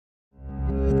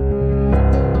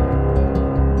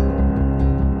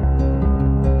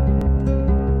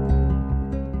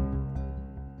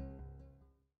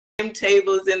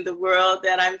tables in the world,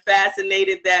 that I'm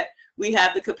fascinated that we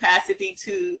have the capacity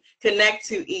to connect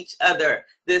to each other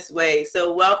this way.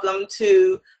 So welcome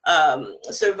to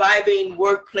Surviving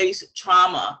Workplace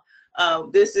Trauma.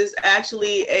 This is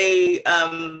actually a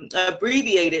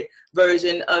abbreviated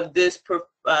version of this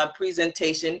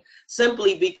presentation,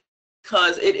 simply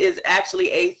because it is actually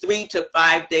a 3 to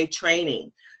 5 day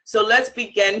training. So let's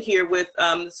begin here with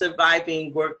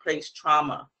surviving workplace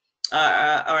trauma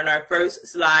on our first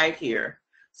slide here.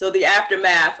 So the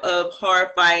aftermath of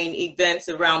horrifying events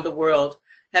around the world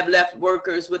have left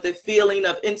workers with a feeling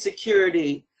of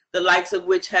insecurity, the likes of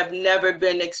which have never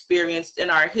been experienced in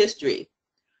our history.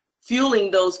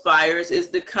 Fueling those fires is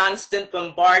the constant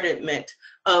bombardment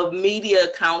of media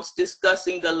accounts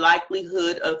discussing the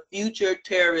likelihood of future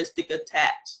terroristic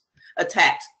attacks.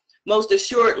 Most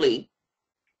assuredly,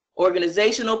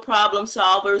 organizational problem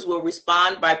solvers will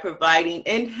respond by providing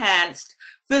enhanced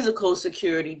physical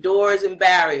security, doors and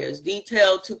barriers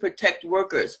detailed to protect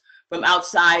workers from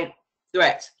outside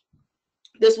threats.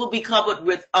 This will be coupled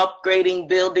with upgrading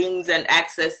buildings and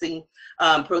accessing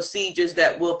procedures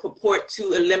that will purport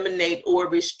to eliminate or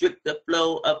restrict the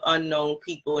flow of unknown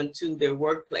people into their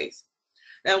workplace.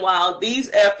 And while these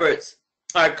efforts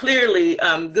are clearly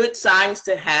good signs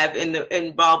to have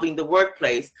involving the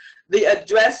workplace,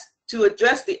 to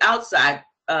address the outside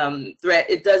threat,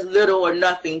 it does little or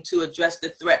nothing to address the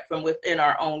threat from within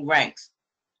our own ranks.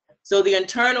 So the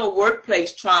internal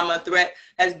workplace trauma threat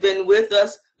has been with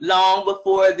us long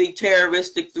before the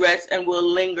terroristic threats and will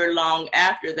linger long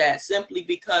after that, simply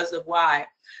because of why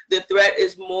the threat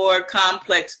is more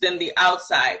complex than the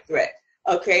outside threat.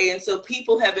 Okay, and so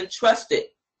people have entrusted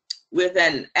with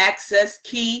an access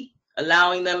key,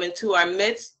 allowing them into our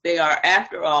midst. They are,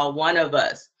 after all, one of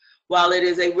us. While it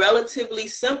is a relatively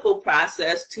simple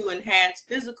process to enhance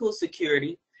physical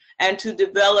security and to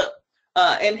develop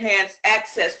enhanced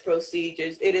access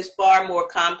procedures, it is far more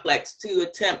complex to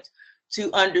attempt to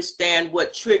understand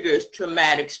what triggers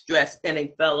traumatic stress in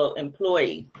a fellow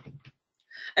employee.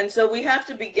 And so we have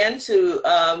to begin to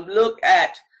look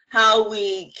at how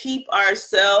we keep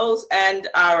ourselves and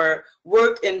our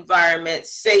work environment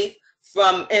safe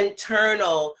from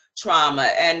internal trauma.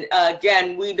 And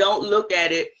again, we don't look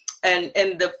at it and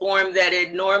in the form that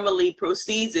it normally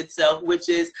proceeds itself, which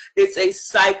is it's a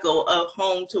cycle of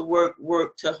home to work,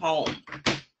 work to home.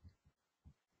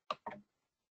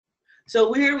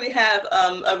 So here we have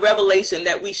a revelation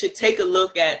that we should take a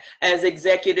look at as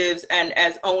executives and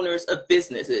as owners of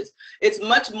businesses. It's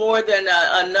much more than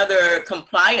another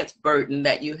compliance burden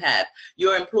that you have.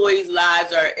 Your employees'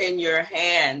 lives are in your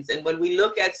hands. And when we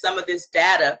look at some of this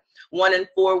data, 1 in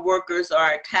 4 workers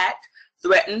are attacked,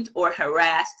 threatened, or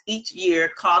harassed each year,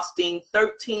 costing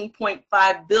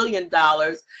 $13.5 billion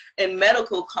in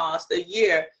medical costs a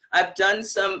year. I've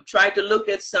tried to look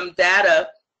at some data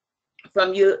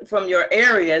from your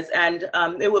areas, and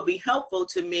it would be helpful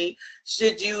to me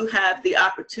should you have the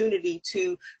opportunity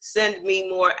to send me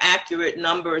more accurate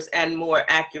numbers and more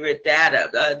accurate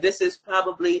data. This is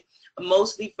probably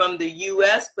mostly from the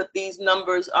US, but these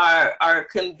numbers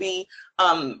can be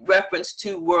referenced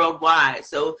to worldwide.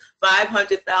 So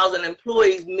 500,000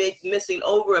 employees missing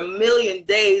over 1 million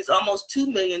days, almost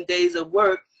 2 million days of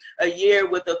work a year,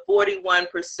 with a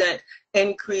 41%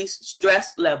 increased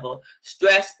stress level.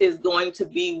 Stress is going to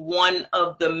be one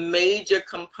of the major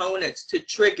components to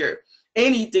trigger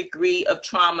any degree of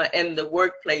trauma in the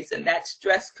workplace, and that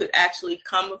stress could actually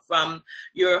come from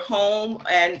your home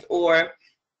and or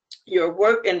your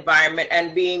work environment,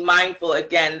 and being mindful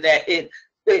again that it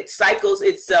cycles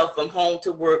itself from home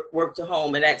to work, work to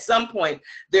home. And at some point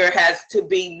there has to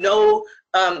be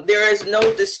there is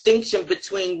no distinction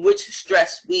between which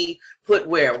stress we put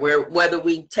whether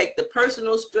we take the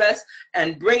personal stress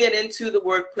and bring it into the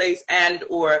workplace, and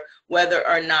or whether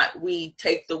or not we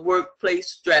take the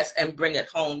workplace stress and bring it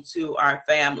home to our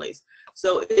families.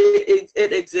 So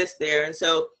it exists there. And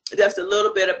so just a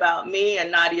little bit about me.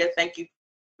 And Nadia, thank you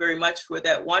very much for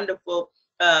that wonderful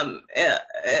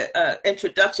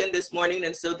introduction this morning.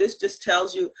 And so this just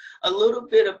tells you a little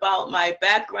bit about my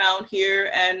background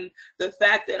here and the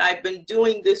fact that I've been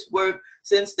doing this work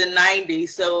since the 90s.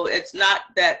 So it's not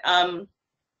that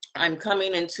I'm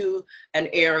coming into an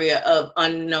area of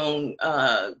unknown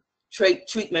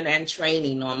treatment and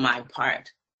training on my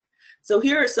part. So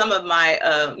here are some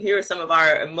of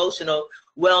our emotional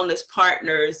wellness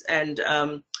partners, and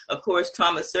of course,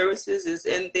 Trauma Services is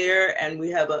in there, and we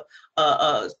have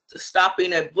a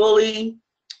Stopping a Bully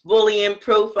bullying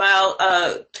profile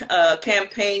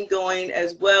campaign going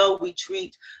as well. We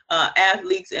treat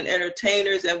athletes and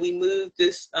entertainers, and we move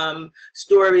this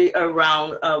story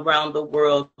around the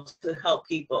world to help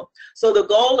people. So the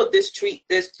goal of this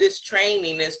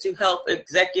training is to help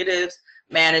executives,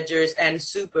 managers, and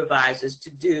supervisors to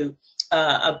do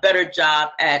a better job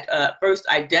at first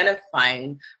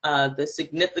identifying the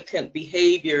significant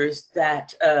behaviors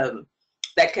that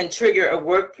can trigger a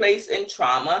workplace in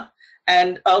trauma,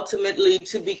 and ultimately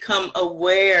to become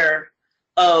aware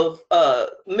of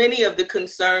many of the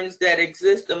concerns that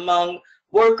exist among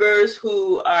workers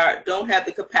who don't have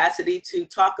the capacity to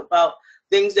talk about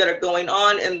things that are going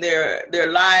on in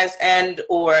their lives, and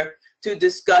or to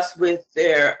discuss with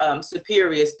their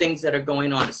superiors things that are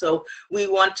going on. So we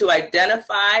want to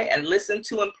identify and listen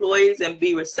to employees and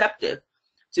be receptive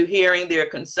to hearing their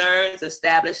concerns,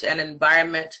 establish an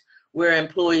environment where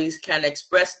employees can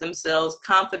express themselves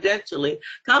confidentially.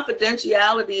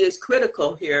 Confidentiality is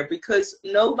critical here because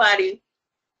nobody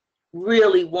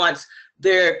really wants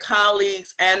their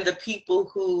colleagues and the people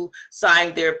who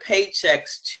sign their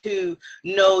paychecks to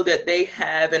know that they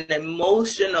have an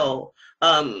emotional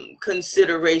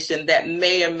consideration that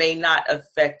may or may not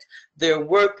affect their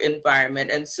work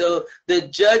environment. And so the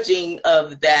judging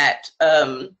of that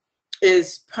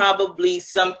is probably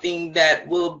something that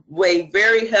will weigh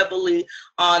very heavily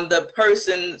on the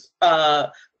person's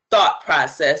thought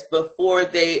process before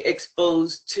they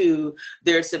expose to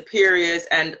their superiors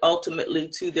and ultimately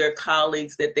to their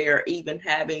colleagues that they are even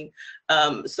having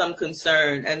some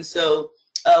concern. And so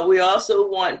we also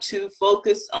want to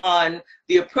focus on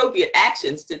the appropriate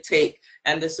actions to take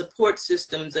and the support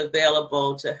systems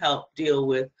available to help deal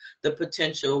with the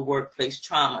potential workplace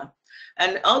trauma.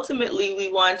 And ultimately,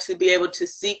 we want to be able to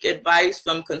seek advice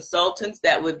from consultants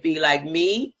that would be like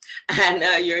me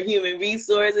and your human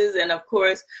resources, and of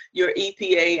course, your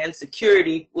EPA and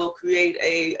security will create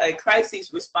a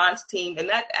crisis response team, and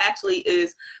that actually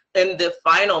is in the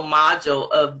final module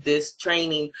of this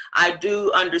training. I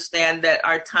do understand that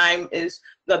our time is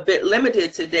a bit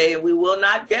limited today, and we will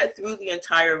not get through the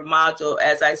entire module.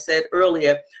 As I said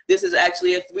earlier, this is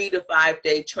actually a 3 to 5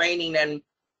 day training, and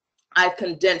I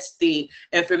condensed the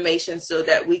information so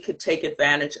that we could take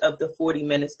advantage of the 40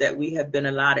 minutes that we have been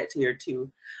allotted here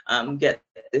to get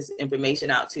this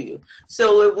information out to you.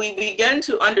 So we begin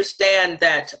to understand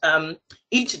that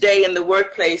each day in the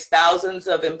workplace, thousands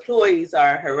of employees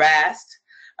are harassed,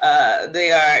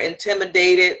 they are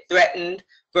intimidated, threatened,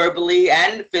 verbally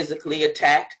and physically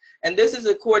attacked. And this is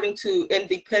according to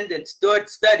independent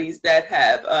studies that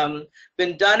have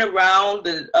been done around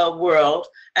the world.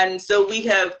 And so we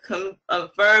have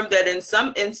confirmed that in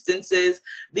some instances,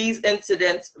 these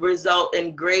incidents result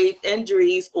in grave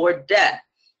injuries or death.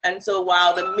 And so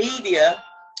while the media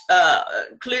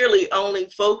clearly only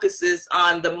focuses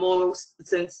on the most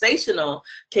sensational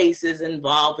cases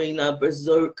involving a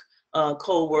berserk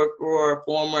co-worker or a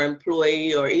former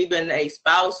employee or even a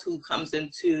spouse who comes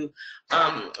into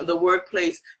the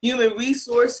workplace, human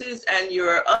resources and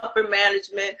your upper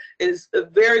management is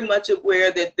very much aware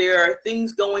that there are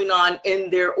things going on in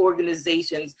their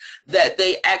organizations that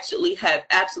they actually have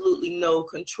absolutely no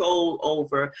control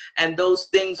over, and those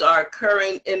things are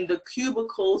occurring in the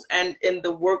cubicles and in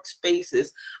the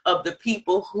workspaces of the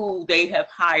people who they have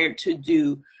hired to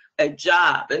do a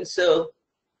job. And so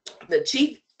the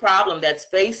chief problem that's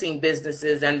facing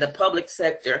businesses and the public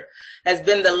sector has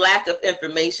been the lack of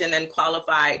information and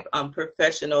qualified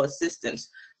professional assistance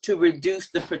to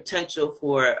reduce the potential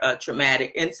for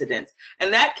traumatic incidents.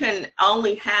 And that can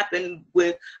only happen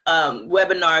with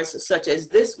webinars such as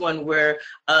this one, where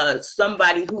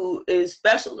somebody who is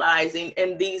specializing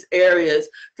in these areas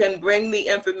can bring the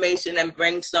information and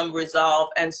bring some resolve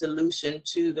and solution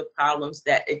to the problems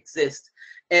that exist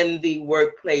in the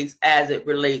workplace as it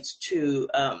relates to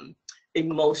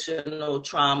emotional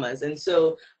traumas. And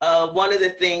so one of the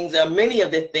things, many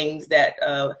of the things that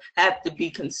have to be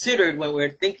considered when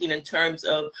we're thinking in terms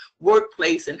of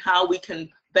workplace and how we can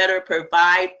better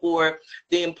provide for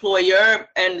the employer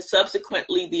and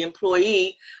subsequently the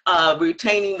employee,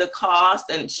 retaining the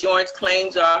cost, insurance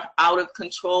claims are out of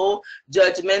control,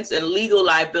 judgments and legal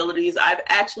liabilities. I've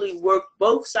actually worked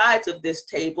both sides of this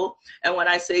table. And when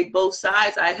I say both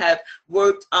sides, I have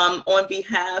worked on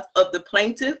behalf of the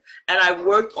plaintiff and I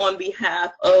worked on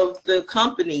behalf of the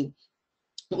company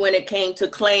when it came to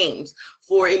claims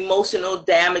for emotional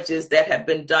damages that have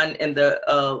been done in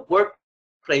the workplace.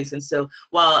 workplace. And so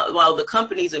while the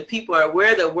companies and people are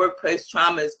aware that workplace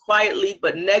trauma is quietly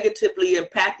but negatively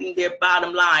impacting their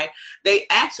bottom line, they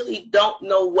actually don't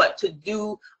know what to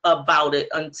do about it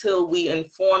until we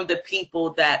inform the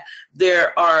people that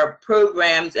there are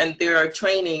programs and there are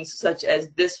trainings such as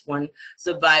this one,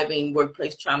 Surviving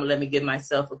Workplace Trauma. Let me give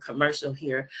myself a commercial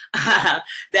here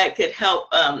that could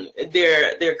help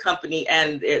their company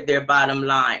and their bottom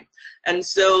line. And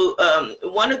so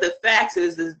one of the facts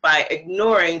is by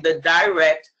ignoring the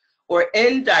direct or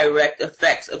indirect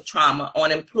effects of trauma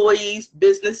on employees,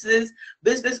 businesses,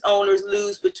 business owners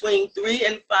lose between $3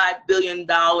 and $5 billion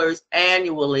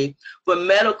annually for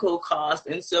medical costs.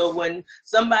 And so when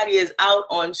somebody is out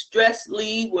on stress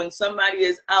leave, when somebody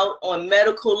is out on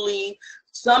medical leave,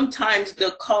 sometimes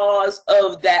the cause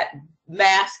of that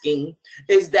masking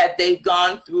is that they've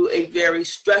gone through a very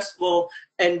stressful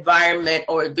environment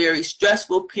or a very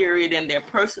stressful period in their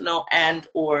personal and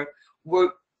or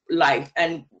work life.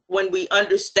 And when we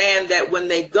understand that when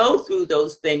they go through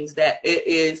those things, that it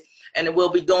is, and we'll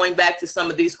be going back to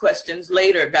some of these questions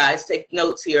later, guys, take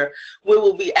notes here. We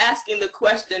will be asking the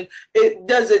question,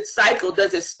 does it cycle?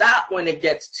 Does it stop when it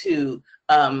gets to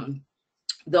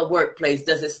the workplace?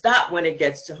 Does it stop when it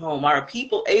gets to home? Are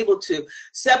people able to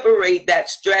separate that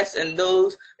stress and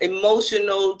those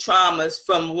emotional traumas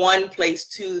from one place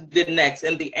to the next?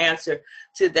 And the answer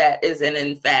to that is an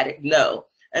emphatic no.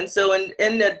 And so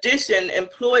in addition,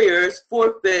 employers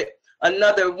forfeit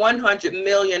another $100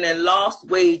 million in lost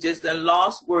wages and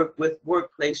lost work with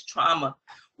workplace trauma.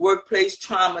 Workplace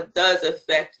trauma does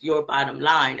affect your bottom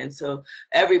line. And so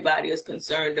everybody is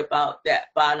concerned about that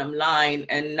bottom line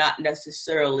and not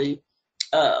necessarily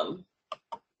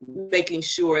making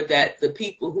sure that the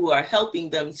people who are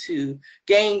helping them to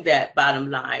gain that bottom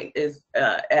line is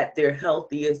at their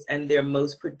healthiest and their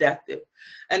most productive.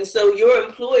 And so your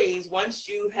employees, once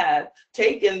you have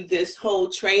taken this whole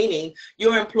training,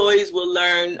 your employees will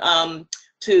learn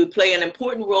to play an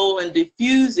important role in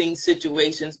diffusing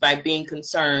situations by being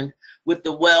concerned with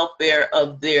the welfare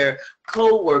of their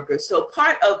co-workers. So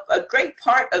a great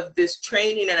part of this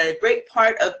training and a great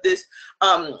part of this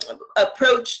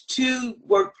approach to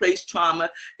workplace trauma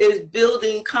is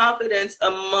building confidence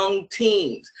among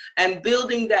teams and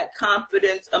building that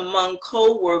confidence among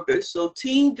co-workers. So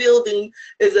team building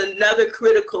is another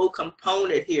critical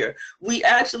component here. We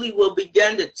actually will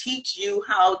begin to teach you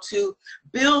how to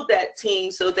build that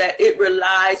team so that it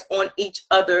relies on each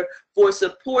other for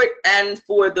support and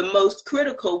for the most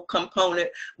critical component,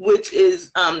 which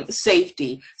is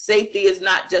safety. Safety is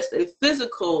not just a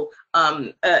physical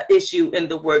issue in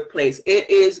the workplace. It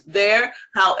is there.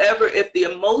 However, if the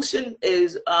emotion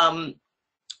is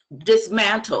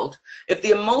dismantled, if the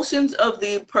emotions of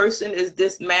the person is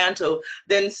dismantled,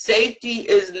 then safety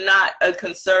is not a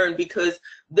concern because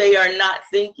they are not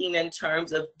thinking in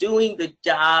terms of doing the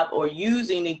job or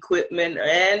using equipment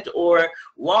and or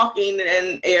walking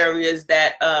in areas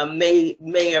that may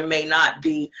or may not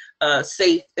be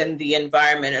safe in the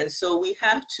environment. And so we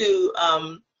have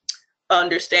to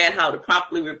understand how to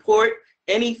properly report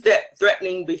any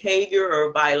threatening behavior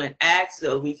or violent acts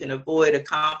so we can avoid a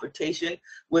confrontation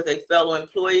with a fellow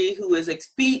employee who is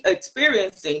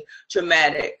experiencing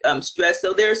traumatic stress.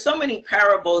 So there are so many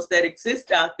parables that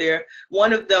exist out there.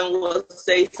 One of them will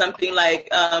say something like,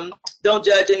 don't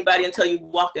judge anybody until you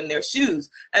walk in their shoes.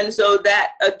 And so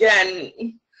that,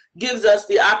 again, gives us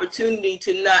the opportunity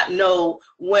to not know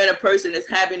when a person is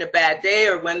having a bad day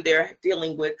or when they're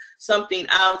dealing with something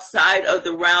outside of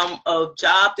the realm of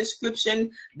job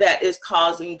description that is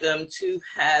causing them to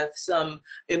have some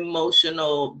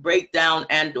emotional breakdown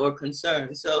and or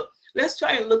concern. So let's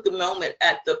try and look a moment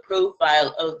at the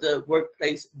profile of the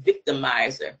workplace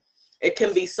victimizer. It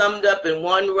can be summed up in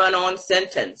one run-on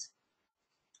sentence.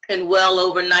 In well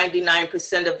over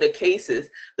 99% of the cases,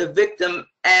 the victim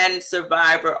and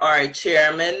survivor are a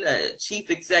chairman, a chief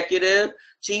executive,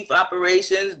 chief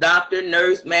operations, doctor,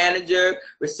 nurse, manager,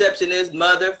 receptionist,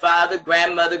 mother, father,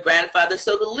 grandmother, grandfather.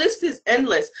 So the list is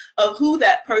endless of who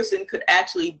that person could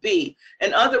actually be.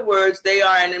 In other words, they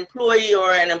are an employee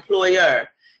or an employer.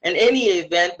 In any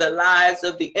event, the lives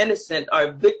of the innocent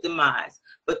are victimized,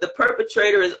 but the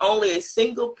perpetrator is only a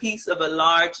single piece of a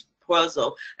large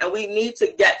puzzle, and we need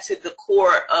to get to the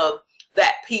core of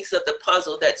that piece of the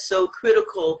puzzle that's so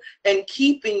critical in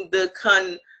keeping the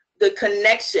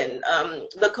connection,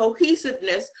 the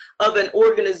cohesiveness of an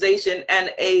organization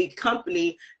and a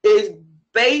company is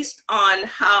based on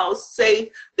how safe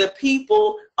the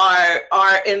people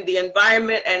are in the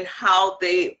environment and how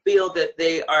they feel that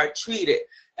they are treated.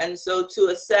 And so to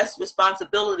assess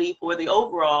responsibility for the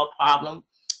overall problem,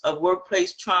 of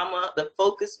workplace trauma, the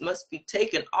focus must be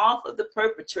taken off of the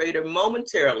perpetrator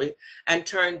momentarily and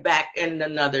turned back in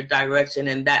another direction.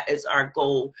 And that is our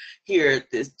goal here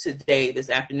today, this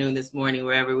afternoon, this morning,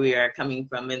 wherever we are coming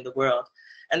from in the world.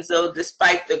 And so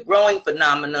despite the growing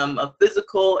phenomenon of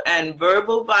physical and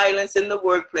verbal violence in the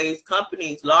workplace,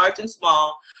 companies, large and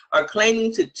small, are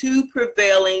claiming to two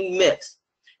prevailing myths.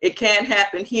 It can't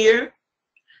happen here,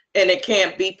 and it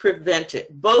can't be prevented.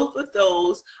 Both of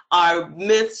those are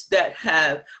myths that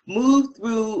have moved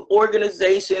through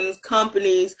organizations,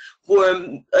 companies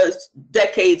for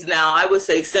decades now. I would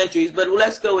say centuries, but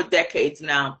let's go with decades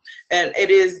now. And it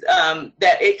is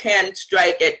that it can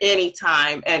strike at any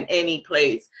time and any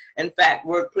place. In fact,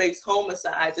 workplace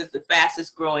homicides is the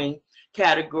fastest growing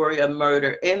category of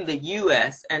murder in the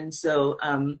U.S. And so,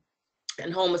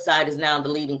 and homicide is now the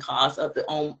leading cause of the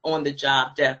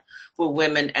on-the-job death for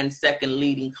women and second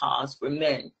leading cause for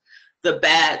men. The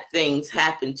bad things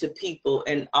happen to people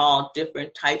in all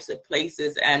different types of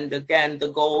places. And again,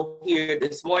 the goal here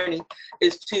this morning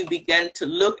is to begin to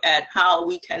look at how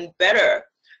we can better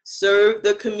serve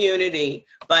the community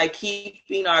by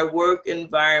keeping our work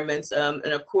environments. And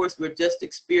of course, we're just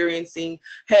experiencing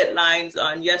headlines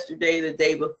on yesterday, the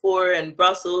day before in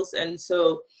Brussels. And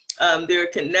so there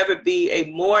can never be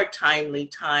a more timely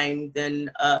time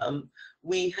than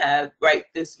we have right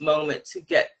this moment to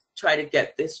try to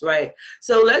get this right.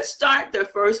 So let's start the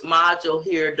first module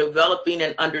here, developing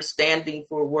an understanding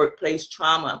for workplace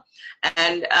trauma.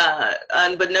 And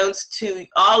unbeknownst to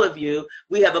all of you,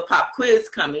 we have a pop quiz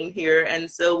coming here, and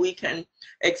so we can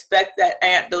expect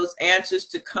that those answers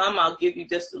to come. I'll give you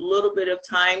just a little bit of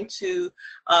time to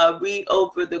read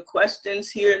over the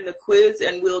questions here in the quiz,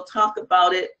 and we'll talk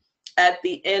about it at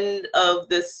the end of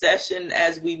this session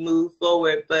as we move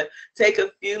forward. But take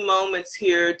a few moments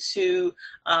here to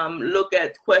look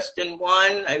at question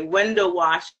 1. A window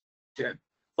washer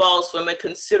falls from a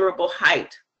considerable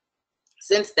height.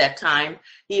 Since that time,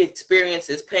 he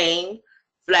experiences pain,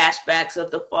 flashbacks of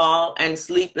the fall, and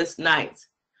sleepless nights.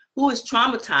 Who is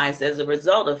traumatized as a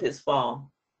result of his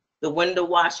fall? The window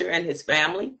washer and his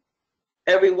family?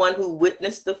 Everyone who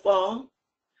witnessed the fall?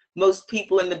 Most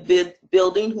people in the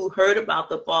building who heard about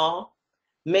the fall?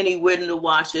 Many window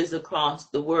washers across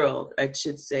the world, I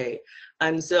should say.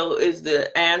 And so is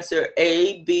the answer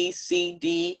A, B, C,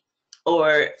 D,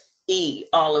 or E,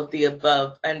 all of the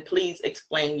above? And please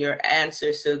explain your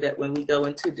answer so that when we go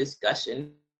into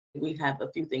discussion, we have a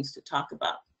few things to talk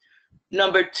about.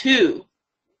 Number 2,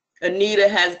 Anita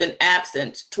has been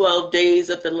absent 12 days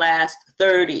of the last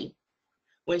 30.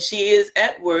 When she is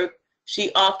at work,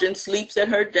 she often sleeps at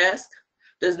her desk,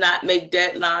 does not make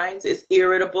deadlines, is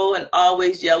irritable, and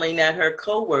always yelling at her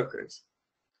coworkers.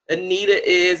 Anita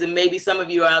is, and maybe some of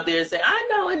you out there say, I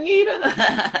know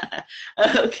Anita.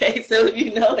 Okay, so if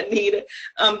you know Anita,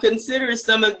 consider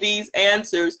some of these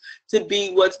answers to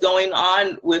be what's going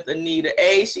on with Anita.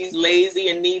 A, she's lazy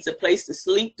and needs a place to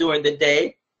sleep during the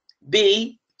day.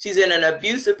 B, she's in an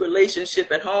abusive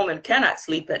relationship at home and cannot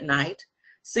sleep at night.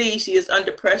 C, she is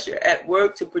under pressure at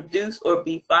work to produce or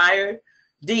be fired.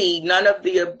 D, none of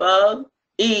the above.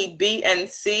 E, B, and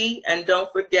C. And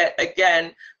don't forget,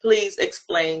 again, please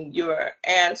explain your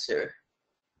answer.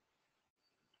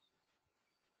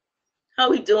 How are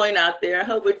we doing out there? I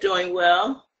hope we're doing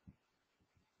well.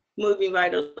 Moving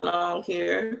right along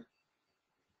here.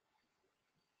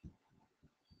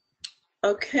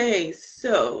 Okay,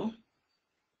 so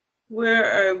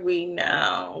where are we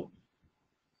now?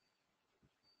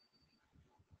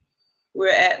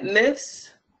 We're at myths,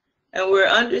 and we're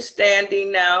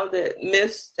understanding now that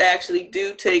myths actually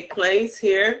do take place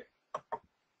here.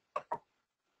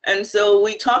 And so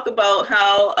we talk about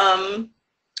how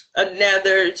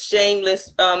another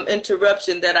shameless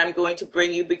interruption that I'm going to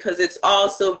bring you, because it's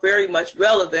also very much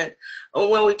relevant.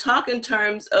 When we talk in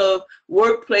terms of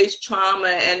workplace trauma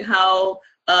and how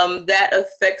that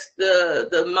affects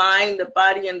the mind, the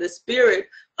body, and the spirit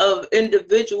of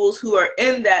individuals who are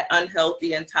in that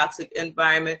unhealthy and toxic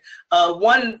environment,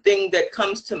 one thing that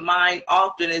comes to mind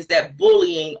often is that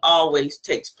bullying always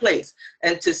takes place,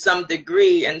 and to some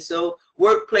degree. And so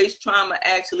workplace trauma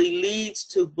actually leads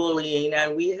to bullying,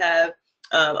 and we have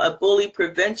a bully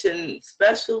prevention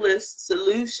specialist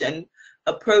solution,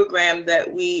 a program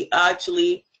that we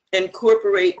actually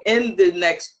incorporate in the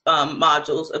next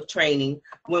modules of training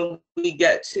when we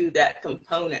get to that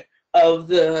component of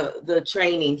the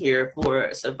training here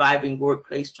for surviving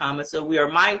workplace trauma. So we are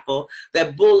mindful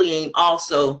that bullying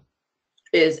also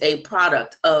is a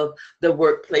product of the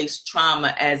workplace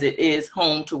trauma, as it is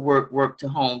home to work, work to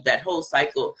home. That whole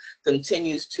cycle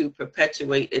continues to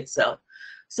perpetuate itself.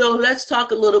 So let's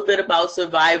talk a little bit about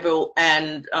survival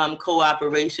and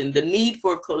cooperation. The need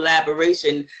for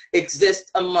collaboration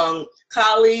exists among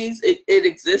colleagues, it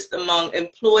exists among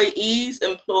employees,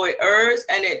 employers,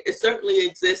 and it certainly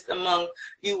exists among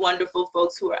you wonderful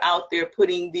folks who are out there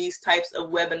putting these types of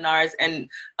webinars and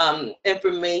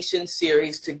information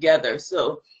series together.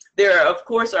 So there, of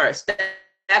course, are a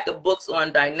stack of books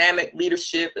on dynamic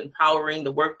leadership, empowering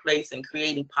the workplace, and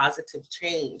creating positive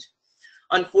change.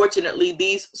 Unfortunately,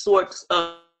 these sorts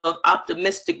of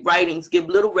optimistic writings give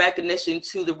little recognition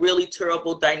to the really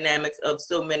terrible dynamics of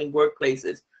so many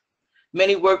workplaces.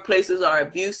 Many workplaces are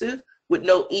abusive with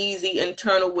no easy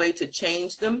internal way to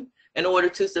change them. In order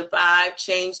to survive,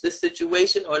 change the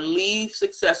situation, or leave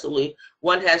successfully,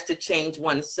 one has to change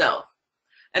oneself.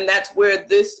 And that's where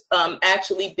this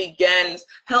actually begins,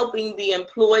 helping the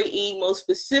employee most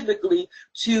specifically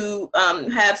to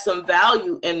have some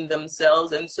value in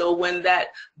themselves. And so when that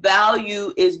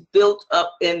value is built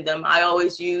up in them, I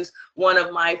always use one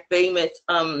of my famous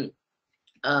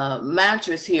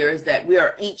mantras here is that we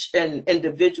are each an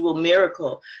individual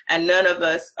miracle, and none of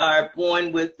us are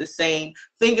born with the same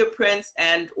fingerprints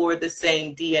and or the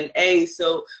same DNA.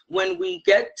 So when we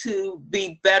get to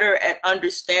be better at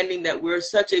understanding that we're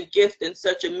such a gift and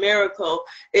such a miracle,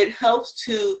 it helps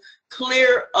to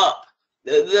clear up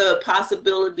the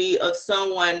possibility of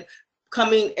someone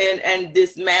coming in and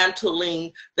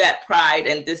dismantling that pride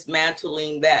and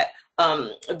dismantling that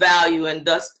value, and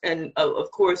thus, and of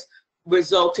course,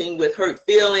 resulting with hurt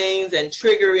feelings and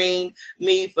triggering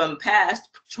me from past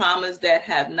traumas that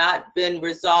have not been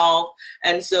resolved.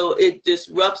 And so it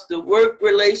disrupts the work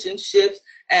relationships,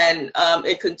 and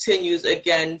it continues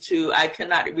again to, I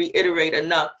cannot reiterate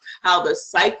enough how the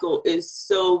cycle is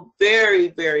so very,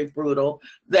 very brutal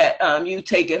that you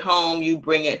take it home, you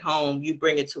bring it home, you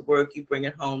bring it to work, you bring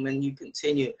it home, and you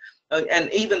continue.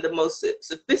 And even the most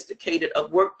sophisticated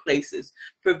of workplaces,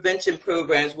 prevention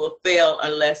programs will fail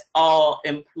unless all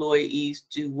employees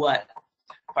do what?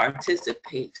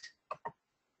 Participate.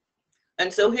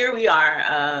 And so here we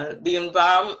are. The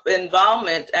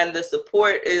involvement and the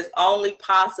support is only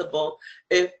possible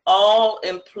if all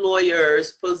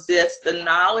employers possess the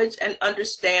knowledge and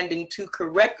understanding to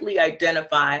correctly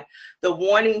identify the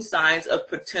warning signs of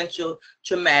potential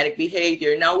traumatic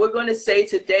behavior. Now, we're going to say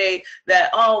today that,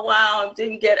 oh, wow, I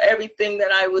didn't get everything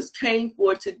that I was trained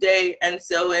for today. And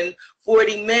so in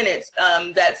 40 minutes,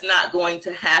 that's not going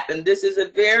to happen. This is a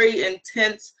very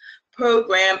intense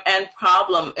program and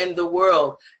problem in the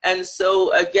world. And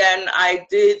so again, I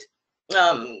did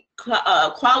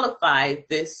qualify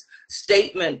this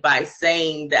statement by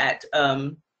saying that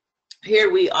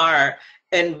here we are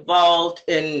involved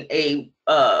in a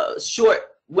short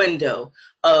window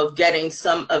of getting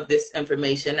some of this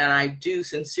information, and I do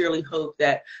sincerely hope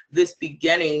that this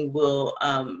beginning will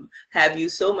have you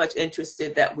so much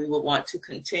interested that we will want to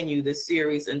continue the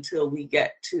series until we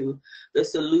get to the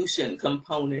solution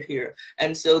component here.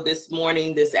 And so this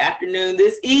morning, this afternoon,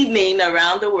 this evening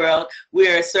around the world, we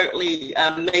are certainly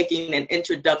making an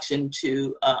introduction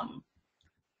to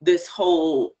this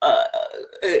whole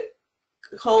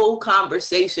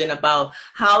conversation about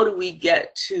how do we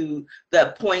get to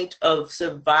the point of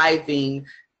surviving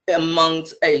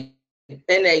amongst in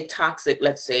a toxic,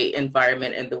 let's say,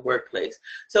 environment in the workplace.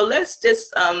 So let's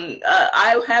just,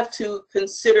 I have to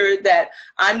consider that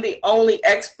I'm the only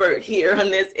expert here on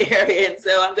this area, and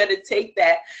so I'm going to take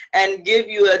that and give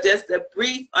you just a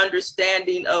brief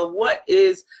understanding of what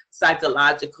is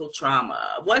psychological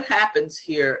trauma, what happens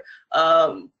here,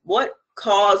 what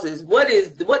causes, what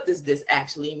does this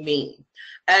actually mean?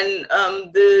 And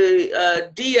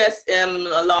the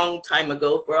DSM a long time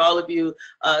ago, for all of you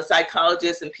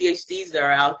psychologists and PhDs that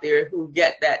are out there who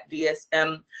get that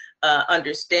DSM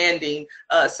understanding,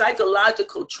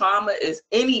 psychological trauma is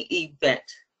any event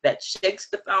that shakes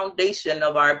the foundation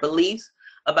of our beliefs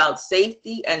about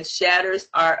safety and shatters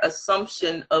our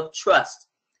assumption of trust.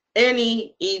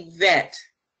 Any event.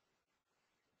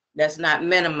 Let's not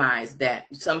minimize that.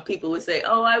 Some people would say,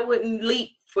 oh, I wouldn't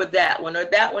leap for that one, or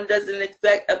that one doesn't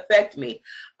affect me.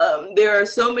 There are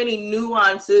so many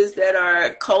nuances that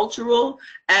are cultural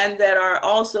and that are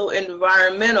also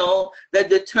environmental that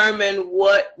determine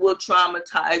what will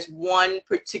traumatize one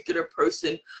particular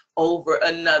person over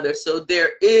another. So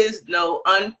there is no,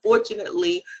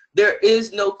 unfortunately, there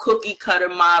is no cookie cutter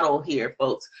model here,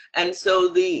 folks. And so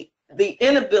the the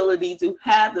inability to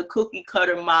have the cookie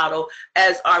cutter model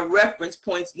as our reference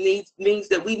points means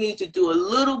that we need to do a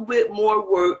little bit more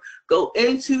work, go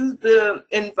into the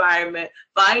environment,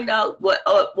 find out what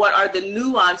are the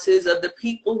nuances of the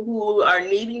people who are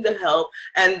needing the help,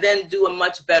 and then do a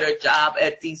much better job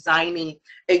at designing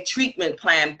a treatment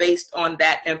plan based on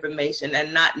that information,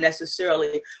 and not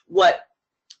necessarily what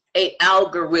an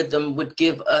algorithm would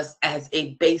give us as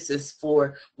a basis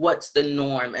for what's the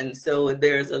norm. And so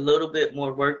there's a little bit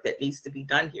more work that needs to be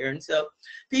done here. And so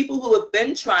people who have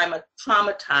been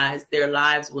traumatized, their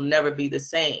lives will never be the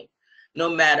same. No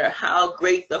matter how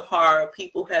great the horror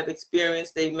people have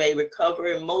experienced, they may recover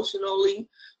emotionally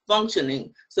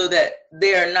functioning so that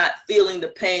they're not feeling the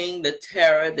pain, the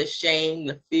terror, the shame,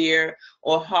 the fear,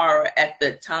 or horror at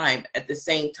the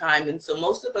same time. And so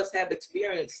most of us have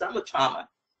experienced some trauma.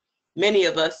 Many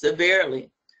of us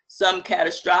severely, some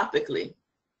catastrophically.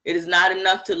 It is not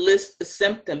enough to list the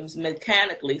symptoms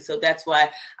mechanically, so that's why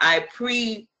I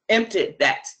preempted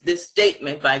this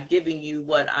statement by giving you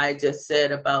what I just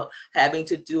said about having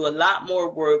to do a lot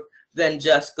more work than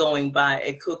just going by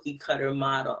a cookie cutter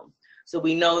model. So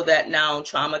we know that now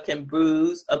trauma can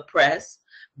bruise, oppress,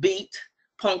 beat,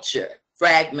 puncture,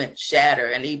 fragment, shatter,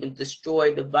 and even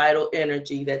destroy the vital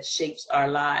energy that shapes our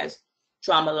lives.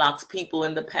 Trauma locks people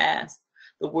in the past.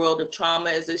 The world of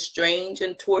trauma is a strange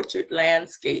and tortured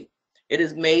landscape. It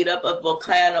is made up of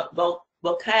volcanoes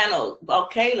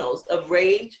of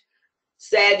rage,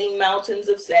 sagging mountains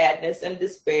of sadness and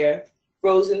despair,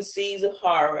 frozen seas of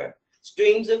horror,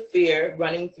 streams of fear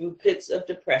running through pits of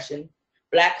depression,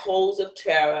 black holes of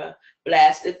terror,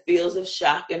 blasted fields of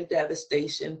shock and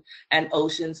devastation, and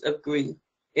oceans of grief.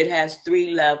 It has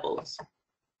 3 levels.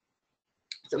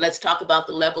 So let's talk about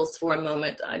the levels for a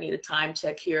moment. I need a time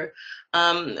check here.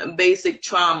 Basic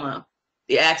trauma,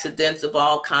 the accidents of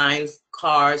all kinds,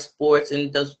 cars, sports,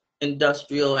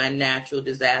 industrial, and natural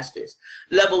disasters.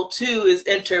 Level 2 is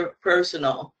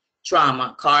interpersonal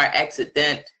trauma, car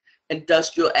accident,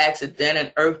 industrial accident,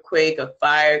 an earthquake, a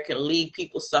fire can leave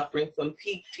people suffering from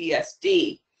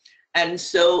PTSD. And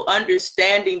so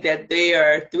understanding that there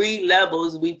are 3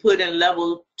 levels, we put in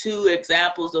level 2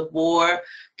 examples of war,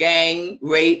 gang,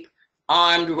 rape,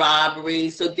 armed robbery.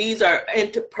 So these are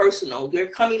interpersonal. They're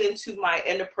coming into my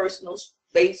interpersonal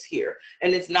space here,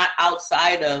 and it's not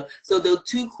outside of. So the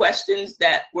 2 questions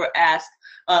that were asked,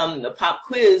 the pop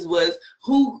quiz was,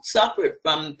 who suffered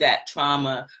from that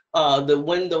trauma? The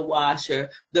window washer,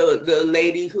 the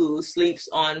lady who sleeps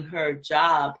on her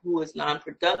job, who is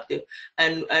non-productive,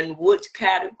 and which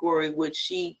category would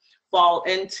she fall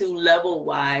into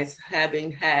level-wise,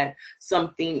 having had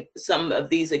some of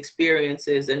these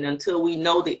experiences. And until we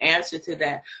know the answer to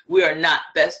that, we are not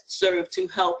best served to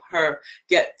help her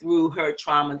get through her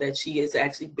trauma that she is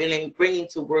actually bringing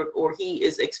to work, or he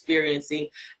is experiencing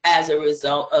as a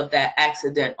result of that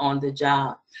accident on the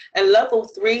job. And level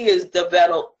 3 is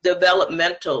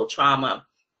developmental trauma,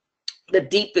 the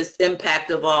deepest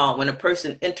impact of all. When a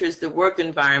person enters the work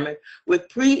environment with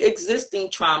pre-existing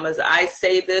traumas, I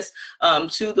say this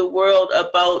to the world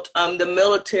about the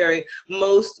military.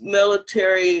 Most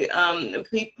military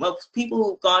people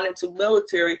who've gone into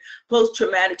military,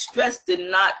 post-traumatic stress did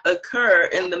not occur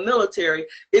in the military.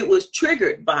 It was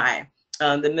triggered by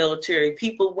the military.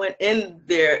 People went in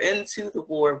there into the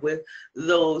war with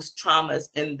those traumas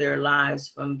in their lives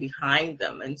from behind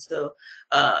them. And so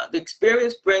the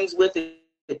experience brings with it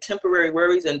temporary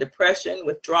worries and depression,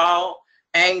 withdrawal,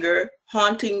 anger,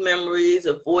 haunting memories,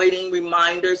 avoiding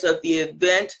reminders of the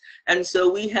event. And so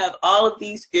we have all of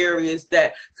these areas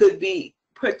that could be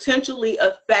potentially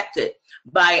affected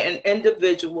by an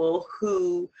individual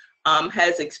who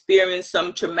has experienced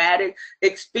some traumatic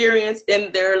experience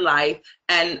in their life,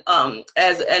 and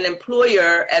as an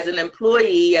employer, as an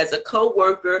employee, as a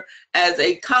co-worker, as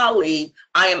a colleague,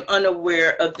 I am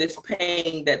unaware of this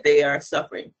pain that they are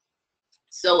suffering.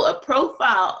 So a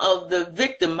profile of the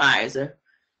victimizer.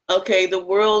 Okay, the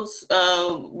world's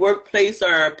workplace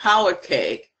are a power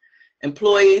keg.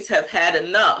 Employees have had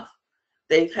enough.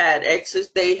 They have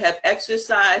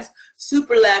exercised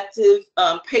superlative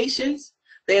patience.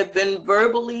 They have been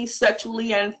verbally,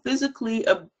 sexually, and physically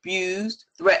abused,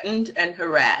 threatened, and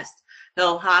harassed,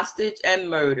 held hostage, and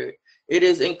murdered. It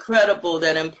is incredible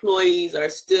that employees are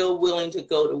still willing to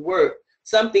go to work.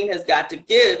 Something has got to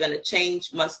give, and a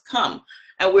change must come.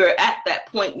 And we're at that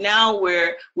point now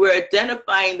where we're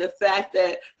identifying the fact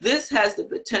that this has the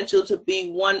potential to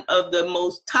be one of the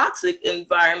most toxic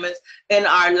environments in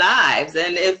our lives.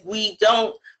 And if we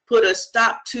don't put a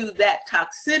stop to that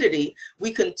toxicity, we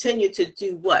continue to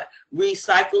do what?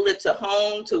 Recycle it to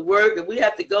home, to work. And we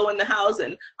have to go in the house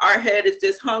and our head is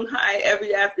just hung high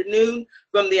every afternoon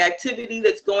from the activity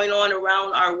that's going on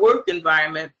around our work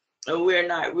environment. And we're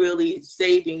not really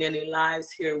saving any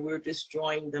lives here. We're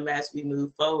destroying them as we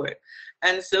move forward.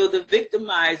 And so the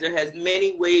victimizer has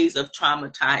many ways of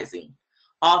traumatizing,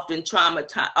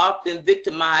 often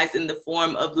victimized in the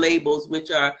form of labels,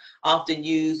 which are often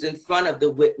used in front of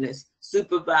the witness,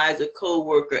 supervisor,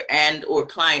 co-worker, and or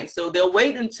client. So they'll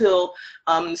wait until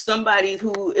somebody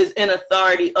who is in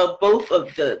authority of both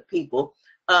of the people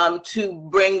to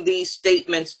bring these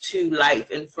statements to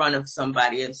life in front of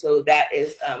somebody. And so that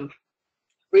is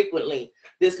frequently,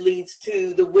 this leads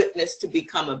to the witness to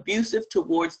become abusive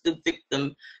towards the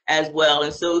victim as well.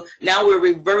 And so now we're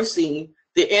reversing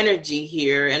the energy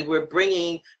here, and we're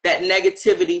bringing that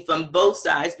negativity from both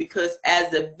sides, because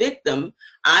as a victim,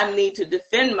 I need to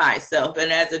defend myself.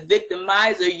 And as a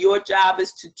victimizer, your job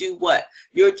is to do what?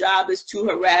 Your job is to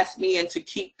harass me and to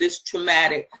keep this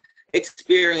traumatic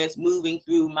experience moving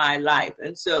through my life.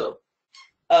 And so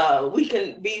we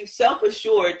can be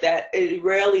self-assured that it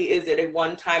rarely is it a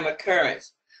one-time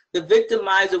occurrence. The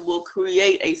victimizer will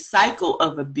create a cycle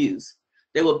of abuse.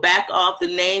 They will back off the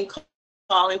name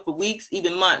calling for weeks,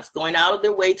 even months, going out of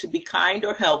their way to be kind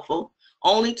or helpful,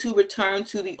 only to return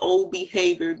to the old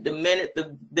behavior the minute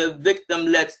the victim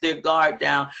lets their guard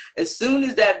down. As soon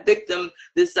as that victim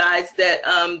decides that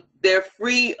they're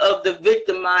free of the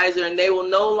victimizer and they will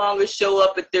no longer show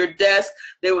up at their desk,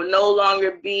 they will no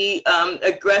longer be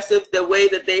aggressive the way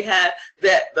that they had,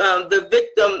 that the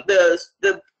victim,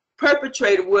 the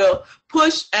perpetrator will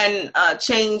push and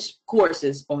change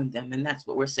courses on them. And that's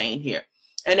what we're saying here.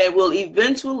 And it will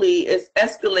eventually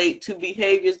escalate to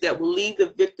behaviors that will leave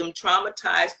the victim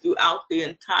traumatized throughout the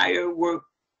entire work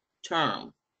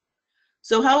term.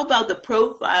 So how about the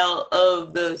profile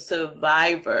of the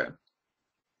survivor?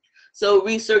 So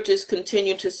researchers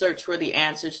continue to search for the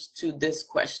answers to this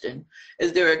question.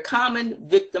 Is there a common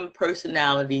victim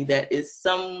personality that is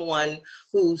someone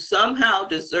who somehow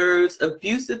deserves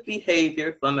abusive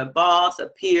behavior from a boss, a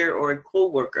peer, or a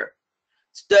co-worker?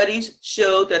 Studies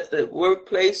show that the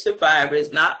workplace survivor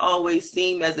is not always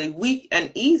seen as a weak and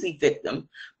easy victim,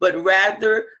 but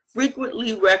rather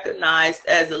frequently recognized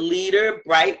as a leader,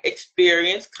 bright,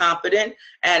 experienced, competent,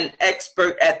 and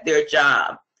expert at their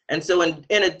job. And so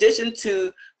in addition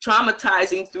to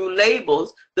traumatizing through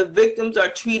labels, the victims are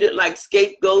treated like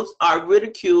scapegoats, are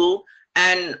ridiculed,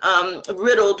 and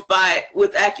riddled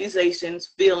with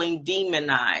accusations, feeling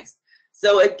demonized.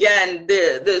 So again,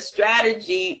 the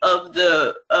strategy of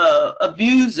the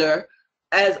abuser,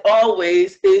 as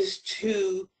always, is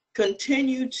to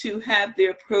continue to have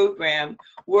their program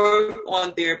work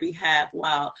on their behalf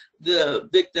while the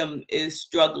victim is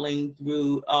struggling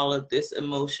through all of this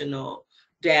emotional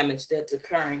damage that's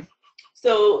occurring.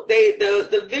 So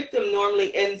the victim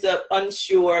normally ends up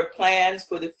unsure, plans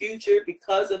for the future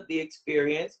because of the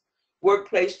experience.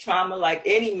 Workplace trauma, like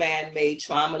any man-made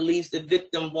trauma, leaves the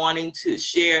victim wanting to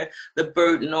share the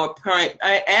burden or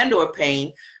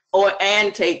pain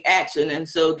and take action. And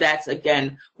so that's,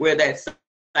 again, where that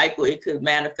cycle, it could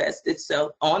manifest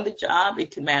itself on the job,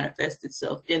 it can manifest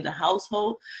itself in the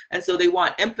household. And so they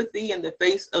want empathy in the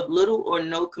face of little or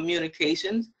no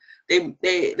communications.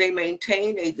 They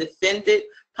maintain a defended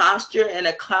posture and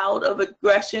a cloud of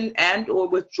aggression and or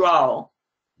withdrawal.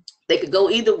 They could go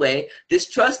either way.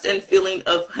 Distrust and feeling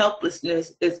of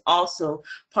helplessness is also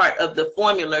part of the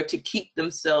formula to keep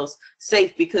themselves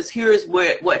safe, because here's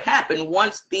what happened.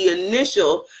 Once the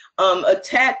initial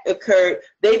attack occurred,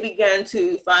 they began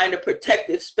to find a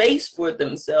protective space for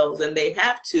themselves, and they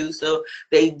have to, so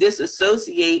they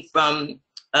disassociate from,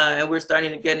 and we're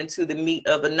starting to get into the meat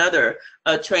of another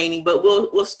training, but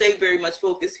we'll stay very much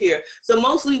focused here. So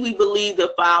mostly we believe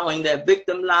the following: that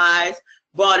victim lies,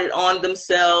 brought it on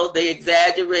themselves, they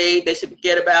exaggerate, they should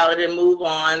forget about it and move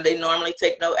on. They normally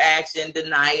take no action,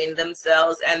 denying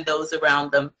themselves and those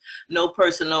around them no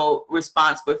personal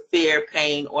response for fear,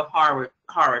 pain, or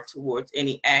horror towards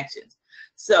any actions.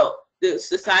 So the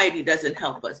society doesn't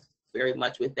help us very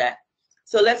much with that.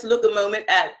 So let's look a moment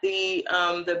at the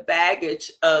baggage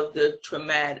of the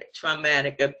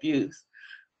traumatic abuse.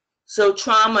 So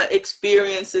trauma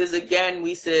experiences, again,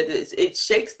 we said it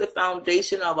shakes the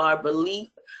foundation of our belief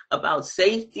about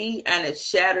safety, and it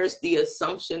shatters the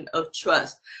assumption of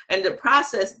trust. And the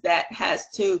process that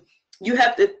you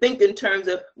have to think in terms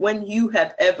of when you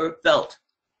have ever felt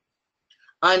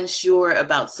unsure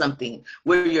about something,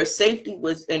 where your safety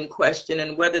was in question,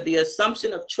 and whether the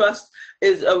assumption of trust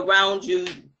is around you.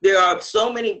 There are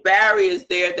so many barriers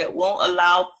there that won't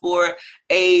allow for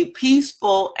a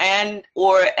peaceful and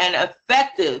or an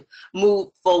effective move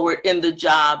forward in the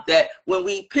job, that when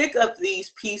we pick up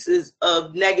these pieces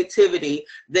of negativity,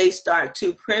 they start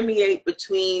to permeate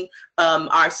between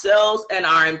ourselves and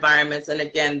our environments. And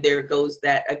again, there goes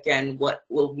that, again, what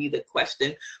will be the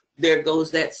question? There goes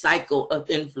that cycle of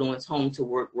influence, home to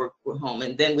work, work to home.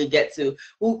 And then we get to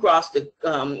who crossed the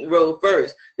road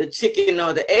first, the chicken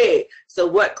or the egg. So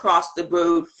what crossed the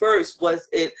road first? Was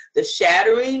it the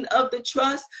shattering of the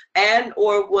trust, and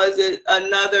or was it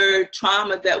another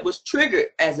trauma that was triggered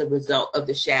as a result of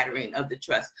the shattering of the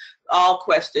trust? All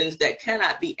questions that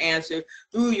cannot be answered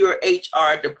through your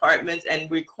HR departments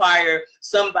and require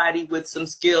somebody with some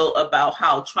skill about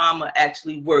how trauma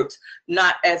actually works,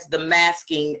 not as the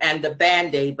masking and the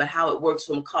Band-Aid, but how it works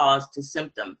from cause to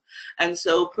symptom. And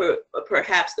so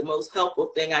perhaps the most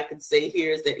helpful thing I could say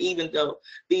here is that even though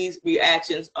these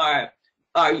reactions are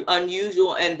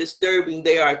unusual and disturbing,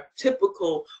 they are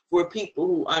typical for people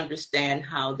who understand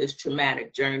how this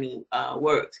traumatic journey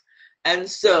works. And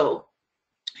so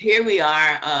here we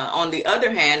are. On the other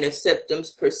hand, if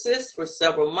symptoms persist for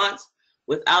several months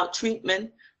without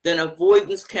treatment, then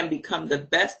avoidance can become the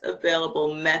best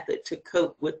available method to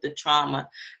cope with the trauma.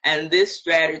 And this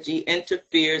strategy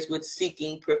interferes with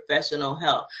seeking professional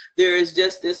help. There is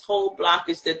just this whole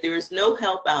blockage that there is no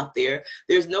help out there.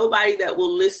 There's nobody that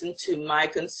will listen to my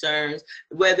concerns,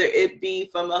 whether it be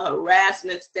from a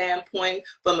harassment standpoint,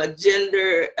 from a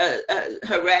gender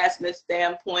harassment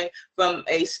standpoint, from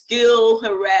a skill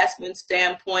harassment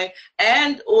standpoint,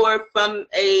 and or from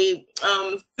a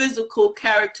physical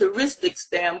characteristic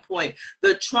standpoint.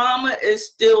 The trauma is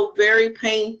still very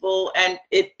painful and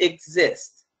it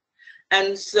exists.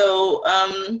 And so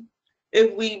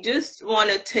if we just want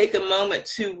to take a moment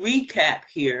to recap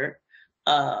here,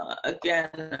 again,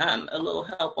 a little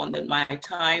help on my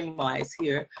time-wise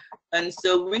here. And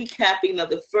so recapping of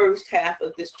the first half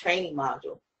of this training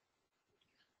module.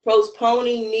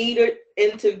 Postponing needed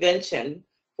intervention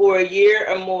for a year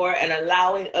or more and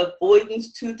allowing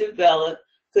avoidance to develop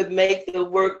could make the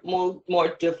work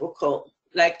more difficult.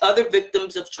 Like other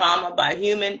victims of trauma by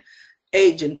human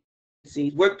agencies,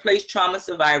 workplace trauma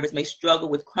survivors may struggle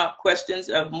with questions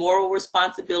of moral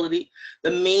responsibility,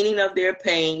 the meaning of their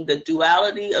pain, the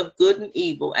duality of good and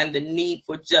evil, and the need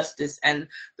for justice, and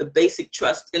the basic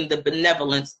trust in the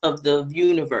benevolence of the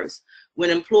universe. When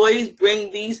employees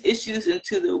bring these issues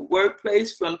into the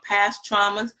workplace from past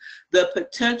traumas, the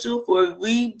potential for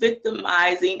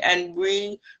re-victimizing and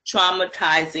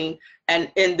re-traumatizing an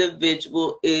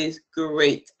individual is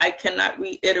great. I cannot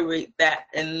reiterate that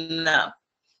enough.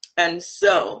 And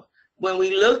so when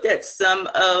we looked at some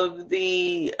of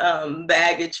the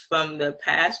baggage from the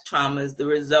past traumas, the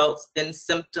results in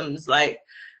symptoms like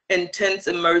intense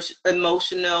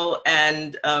emotional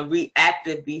and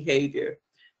reactive behavior.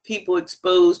 People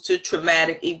exposed to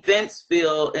traumatic events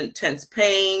feel intense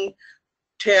pain,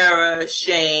 terror,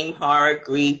 shame, horror,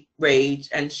 grief, rage,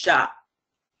 and shock.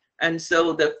 And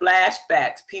so the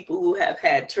flashbacks, people who have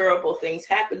had terrible things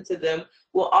happen to them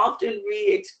will often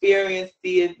re-experience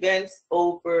the events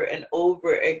over and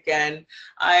over again.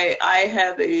 I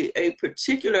have a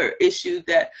particular issue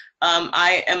that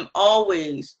I am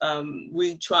always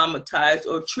re-traumatized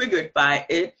or triggered by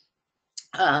it.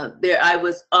 I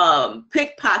was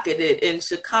pickpocketed in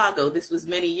Chicago. This was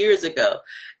many years ago.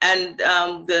 And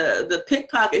the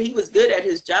pickpocket, he was good at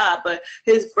his job, but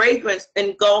his fragrance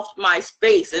engulfed my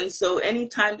space. And so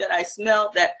anytime that I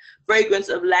smelled that fragrance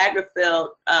of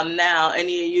Lagerfeld, now,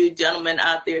 any of you gentlemen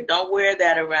out there, don't wear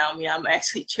that around me. I'm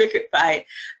actually triggered by it.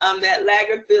 That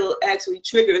Lagerfeld actually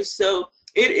triggers. So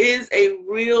it is a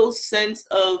real sense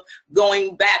of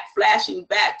going back, flashing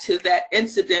back to that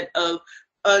incident of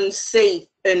unsafe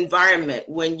environment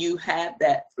when you have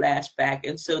that flashback.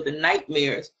 And so the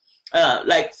nightmares,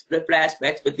 like the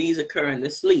flashbacks, but these occur in the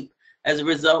sleep. As a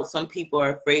result, some people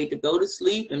are afraid to go to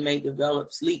sleep and may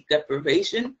develop sleep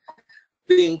deprivation.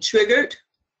 Being triggered,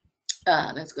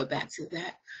 let's go back to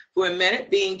that for a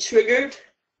minute. Being triggered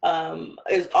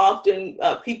is often,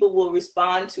 people will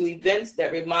respond to events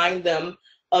that remind them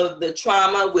of the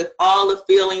trauma with all the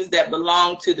feelings that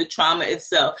belong to the trauma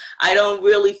itself. I don't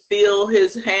really feel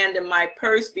his hand in my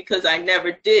purse because I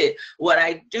never did. What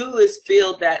I do is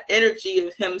feel that energy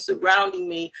of him surrounding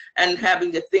me and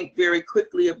having to think very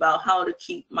quickly about how to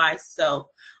keep myself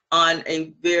on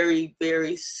a very,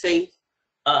 very safe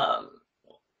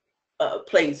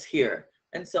place here.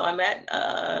 And so I'm at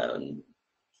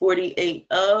 48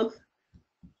 of.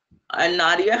 And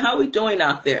Nadia, how are we doing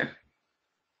out there?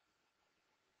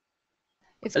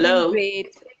 It's Hello? been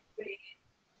great.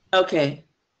 Okay.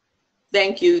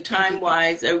 Thank you.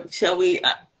 Time-wise, shall we?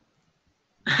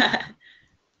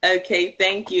 Okay,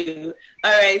 thank you.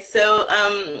 All right, so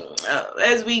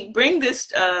as we bring this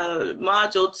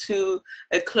module to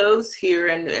a close here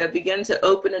and begin to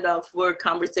open it up for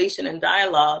conversation and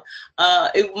dialogue,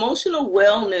 emotional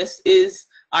wellness is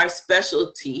our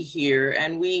specialty here,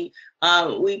 and we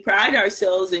pride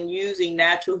ourselves in using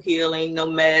natural healing, no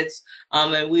meds,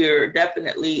 and we are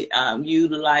definitely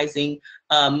utilizing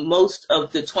most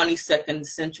of the 22nd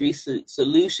century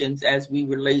solutions as we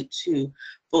relate to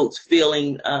folks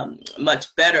feeling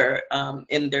much better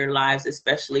in their lives,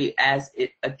 especially as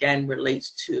it again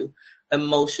relates to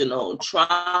emotional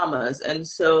traumas. And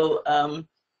so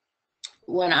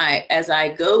as I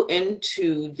go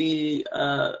into the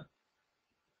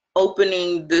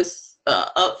opening this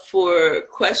up for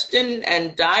question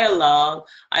and dialogue,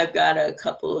 I've got a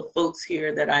couple of folks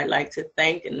here that I'd like to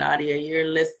thank, and Nadia, you're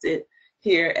listed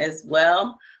here as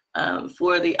well,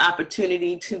 for the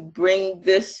opportunity to bring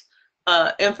this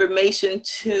information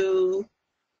to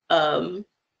all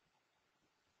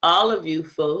of you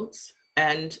folks.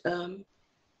 And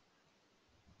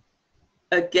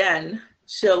again,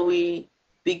 shall we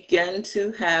begin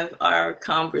to have our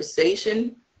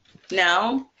conversation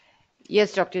now?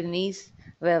 Yes, Dr. Denyse.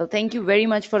 Well, thank you very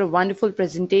much for a wonderful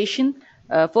presentation.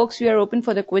 Folks, we are open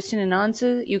for the question and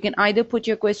answer. You can either put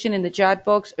your question in the chat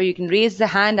box or you can raise the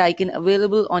hand icon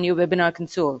available on your webinar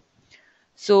console.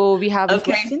 So we have a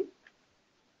question.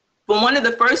 But one of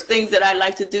the first things that I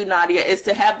like to do, Nadia, is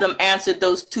to have them answer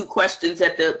those 2 questions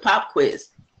at the pop quiz.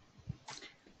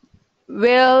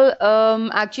 Well,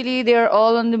 actually, they're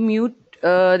all on the mute.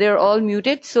 They're all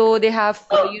muted, so they have,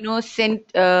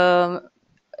 sent.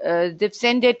 They've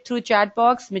sent it through chat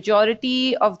box.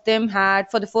 Majority of them had,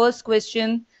 for the first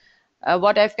question,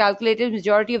 what I've calculated,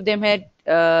 majority of them had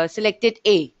selected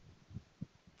A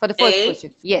for the first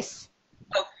question. Yes.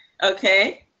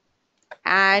 Okay.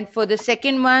 And for the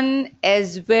second one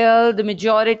as well, the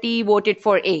majority voted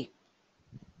for A.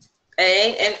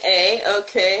 A and A,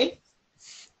 okay.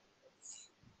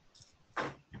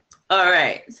 All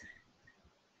right.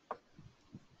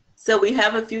 So we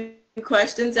have a few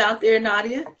questions out there,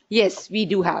 Nadia? Yes, we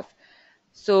do have.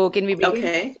 So can we begin?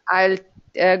 Okay. I'll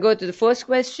go to the first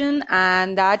question,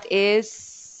 and that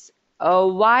is,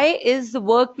 why is the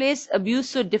workplace abuse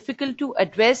so difficult to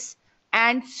address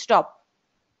and stop?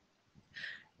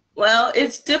 Well,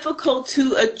 it's difficult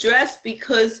to address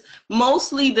because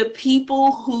mostly the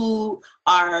people who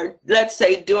are, let's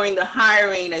say, doing the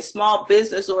hiring, a small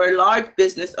business or a large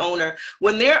business owner,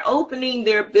 when they're opening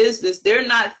their business, they're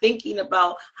not thinking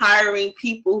about hiring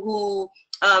people who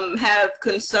have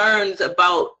concerns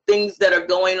about things that are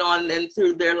going on and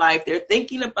through their life. They're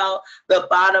thinking about the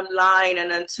bottom line.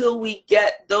 And until we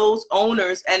get those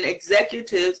owners and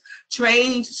executives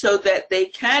trained so that they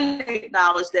can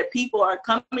acknowledge that people are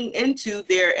coming into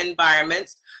their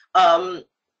environments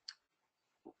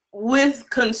with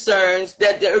concerns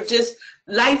that they're just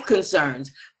life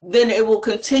concerns, then it will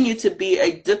continue to be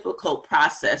a difficult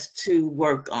process to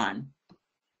work on.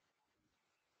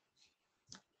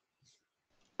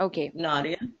 Okay.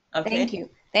 Nadia. Okay. Thank you.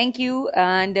 Thank you.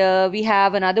 And we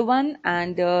have another one,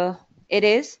 and it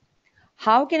is,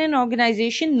 how can an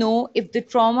organization know if the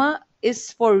trauma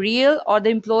is for real or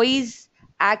the employees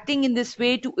acting in this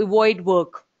way to avoid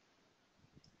work?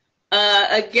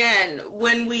 Again,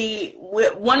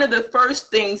 one of the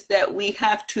first things that we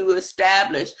have to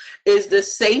establish is the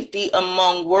safety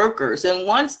among workers. And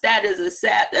once that is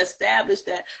established,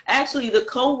 that actually the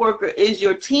coworker is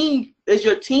your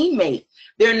teammate.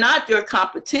 They're not your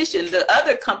competition. The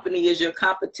other company is your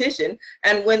competition.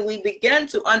 And when we begin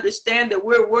to understand that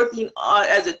we're working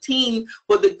as a team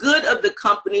for the good of the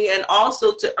company and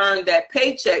also to earn that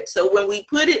paycheck. So when we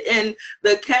put it in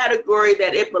the category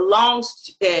that it belongs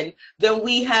in, then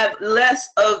we have less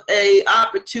of a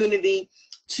opportunity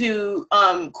to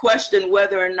question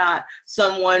whether or not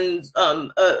someone's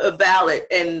valid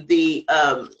in the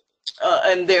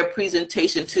and their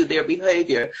presentation to their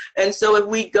behavior. And so if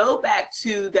we go back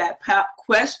to that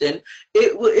question,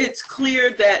 it's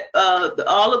clear that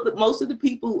most of the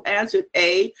people who answered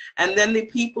A and then the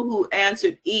people who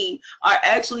answered E are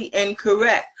actually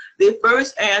incorrect. The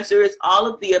first answer is all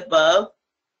of the above,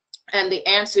 and the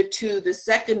answer to the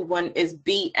second one is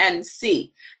B and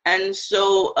C. And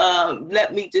so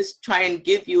let me just try and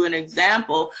give you an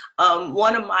example.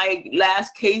 One of my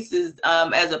last cases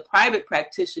as a private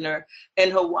practitioner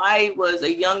in Hawaii was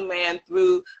a young man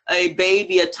threw a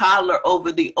toddler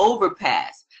over the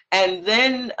overpass. and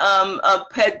then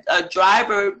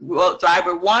driver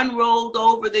one rolled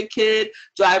over the kid,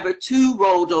 driver two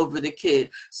rolled over the kid.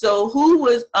 So who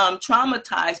was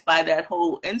traumatized by that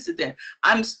whole incident?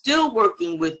 I'm still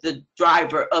working with the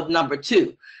driver of number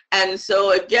two. And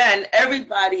so again,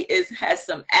 everybody has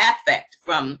some affect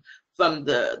from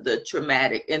the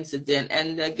traumatic incident.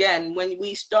 And again, when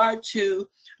we start to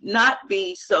not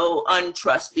be so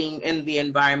untrusting in the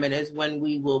environment is when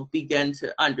we will begin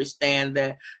to understand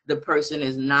that the person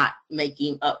is not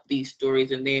making up these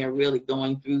stories and they are really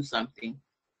going through something.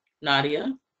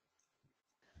 Nadia?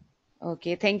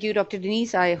 Okay, thank you, Dr.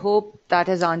 Denyse. I hope that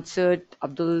has answered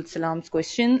Abdul Salam's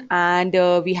question. And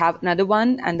we have another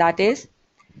one, and that is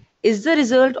the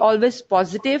result always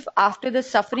positive after the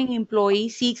suffering employee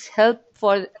seeks help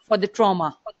for the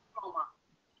trauma?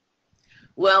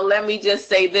 Well, let me just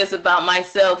say this about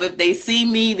myself. If they see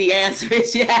me, the answer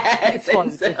is yes.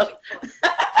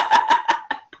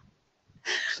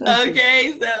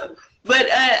 Okay, so, but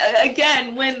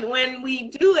again, when we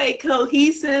do a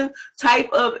cohesive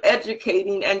type of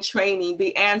educating and training,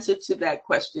 the answer to that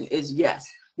question is yes,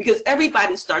 because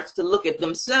everybody starts to look at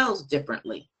themselves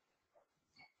differently.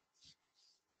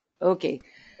 Okay,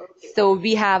 so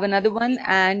we have another one,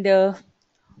 and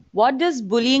what does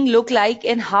bullying look like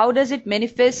and how does it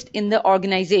manifest in the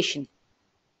organization?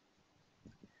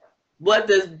 What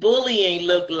does bullying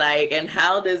look like and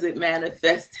how does it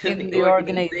manifest in the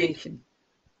organization?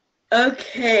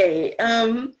 Okay,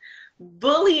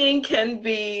 bullying can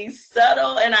be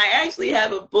subtle, and I actually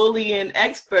have a bullying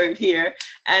expert here.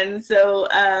 And so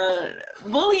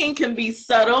bullying can be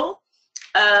subtle.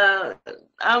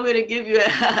 I'm going to give you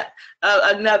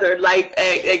another life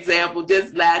example.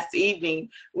 Just last evening,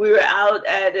 we were out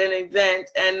at an event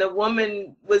and the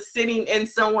woman was sitting in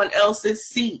someone else's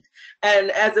seat.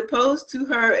 And as opposed to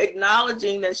her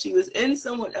acknowledging that she was in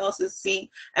someone else's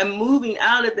seat and moving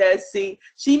out of that seat,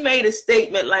 she made a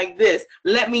statement like this: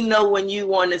 let me know when you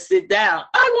want to sit down.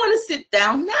 I want to sit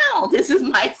down now. This is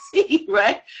my seat,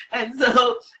 right? And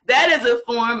so that is a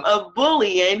form of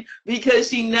bullying because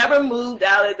she never moved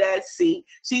out of that seat.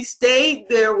 She stayed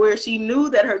there where she knew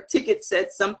that her ticket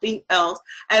said something else.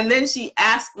 And then she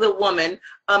asked the woman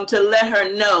to let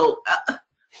her know.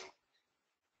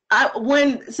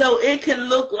 So it can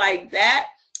look like that,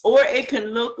 or it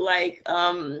can look like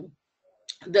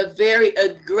the very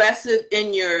aggressive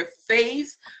in your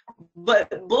face.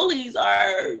 But bullies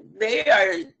are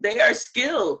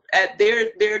skilled at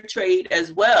their trade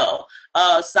as well.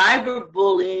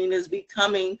 Cyberbullying is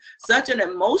becoming such an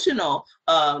emotional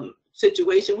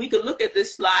situation. We could look at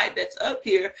this slide that's up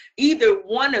here. Either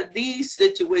one of these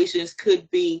situations could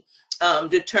be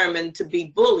determined to be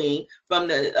bullying. From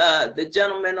the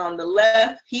gentleman on the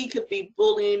left, he could be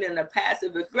bullying in a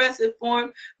passive aggressive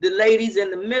form. The ladies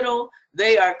in the middle,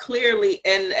 they are clearly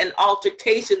in an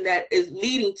altercation that is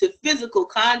leading to physical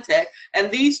contact.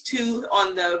 And these two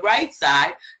on the right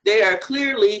side, they are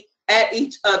clearly at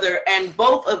each other, and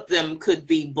both of them could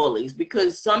be bullies,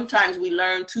 because sometimes we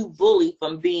learn to bully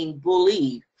from being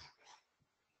bullied.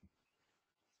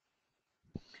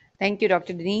 Thank you,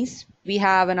 Dr. Denyse. We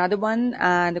have another one,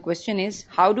 and the question is,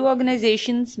 how do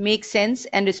organizations make sense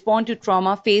and respond to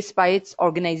trauma faced by its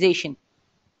organization?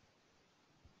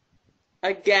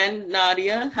 Again,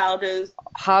 Nadia,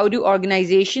 how do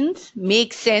organizations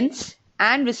make sense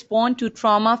and respond to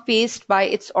trauma faced by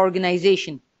its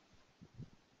organization?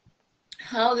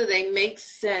 How do they make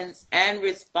sense and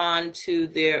respond to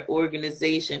their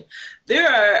organization?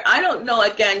 I don't know,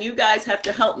 again, you guys have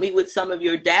to help me with some of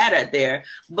your data there,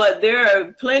 but there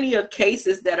are plenty of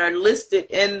cases that are listed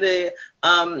in the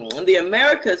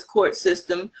America's court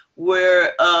system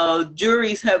where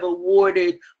juries have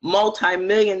awarded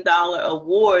multi-million-dollar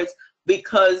awards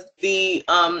because the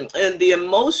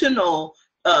emotional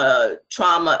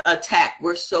trauma attack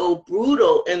were so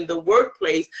brutal in the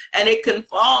workplace. And it can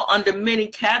fall under many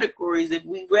categories. If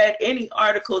we read any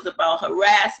articles about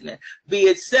harassment, be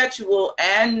it sexual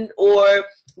and or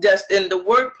just in the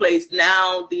workplace,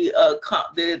 now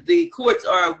the courts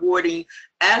are awarding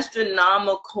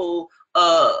astronomical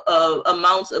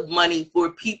amounts of money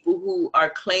for people who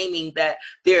are claiming that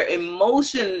their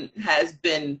emotion has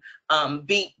been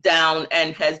beat down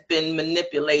and has been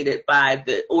manipulated by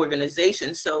the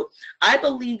organization. So I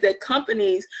believe that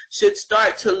companies should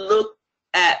start to look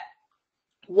at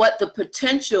what the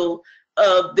potential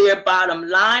of their bottom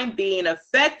line being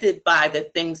affected by the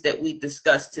things that we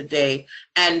discussed today,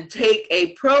 and take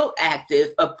a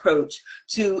proactive approach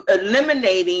to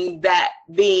eliminating that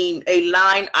being a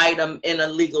line item in a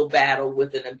legal battle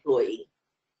with an employee.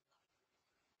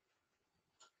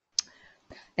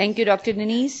 Thank you, Dr.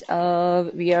 Denyse.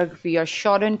 We are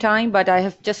short on time, but I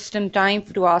have just some time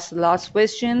to ask the last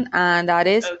question, and that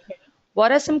is, Okay.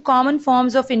 what are some common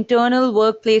forms of internal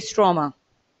workplace trauma?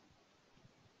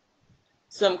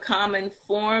 Some common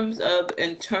forms of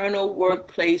internal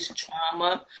workplace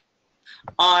trauma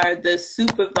are the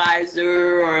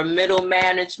supervisor or middle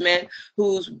management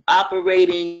who's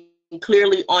operating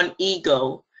clearly on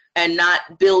ego and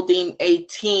not building a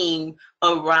team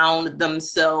around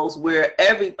themselves where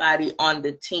everybody on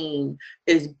the team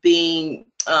is being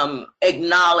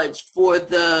acknowledged for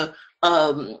the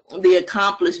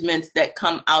accomplishments that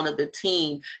come out of the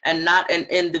team, and not an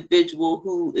individual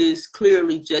who is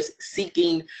clearly just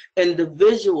seeking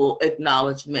individual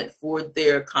acknowledgement for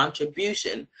their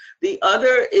contribution. The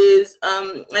other is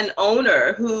an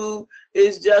owner who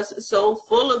is just so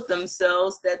full of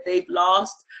themselves that they've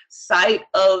lost sight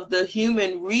of the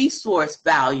human resource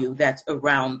value that's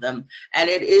around them. And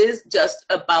it is just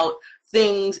about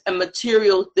things and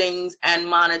material things and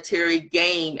monetary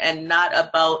gain, and not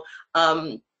about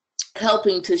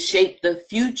helping to shape the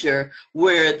future,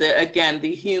 where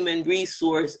the human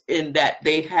resource in that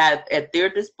they have at their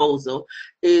disposal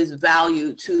is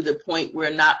valued to the point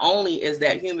where not only is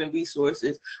that human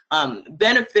resources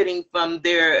benefiting from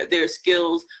their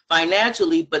skills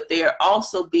financially, but they are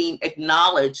also being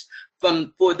acknowledged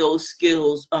for those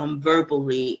skills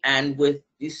verbally and with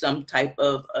some type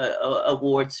of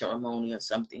award ceremony or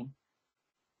something.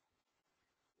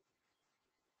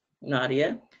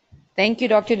 Nadia? Thank you,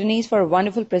 Dr. Denyse, for a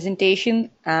wonderful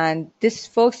presentation. And this,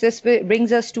 folks, this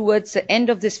brings us towards the end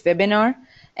of this webinar.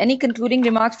 Any concluding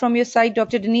remarks from your side,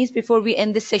 Dr. Denyse, before we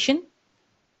end this session?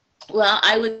 Well,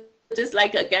 I would just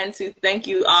like again to thank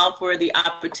you all for the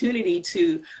opportunity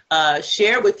to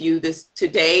share with you this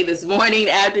morning,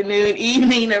 afternoon,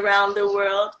 evening around the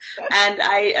world. And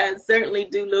I certainly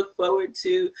do look forward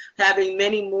to having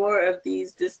many more of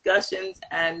these discussions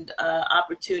and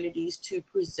opportunities to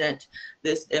present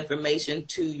this information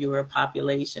to your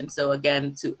population. So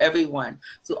again, to everyone,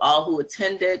 to all who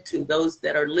attended, to those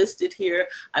that are listed here,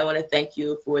 I want to thank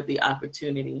you for the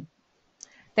opportunity.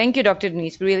 Thank you, Dr.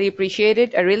 Denyse. Really appreciate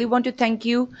it. I really want to thank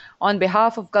you on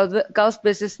behalf of Gulf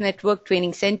Business Network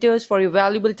Training Centers for your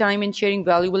valuable time and sharing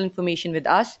valuable information with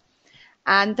us.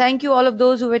 And thank you all of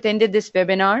those who attended this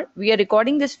webinar. We are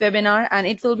recording this webinar and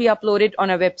it will be uploaded on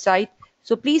our website.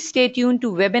 So please stay tuned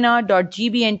to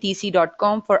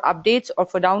webinar.gbntc.com for updates or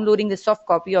for downloading the soft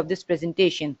copy of this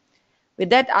presentation. With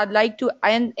that, I'd like to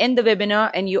end the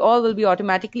webinar, and you all will be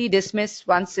automatically dismissed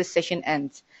once this session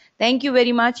ends. Thank you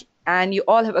very much, and you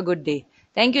all have a good day.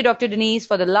 Thank you, Dr. Denyse,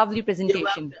 for the lovely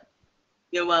presentation.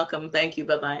 You're welcome. Thank you.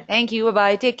 Bye-bye. Thank you.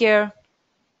 Bye-bye. Take care.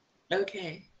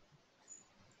 Okay.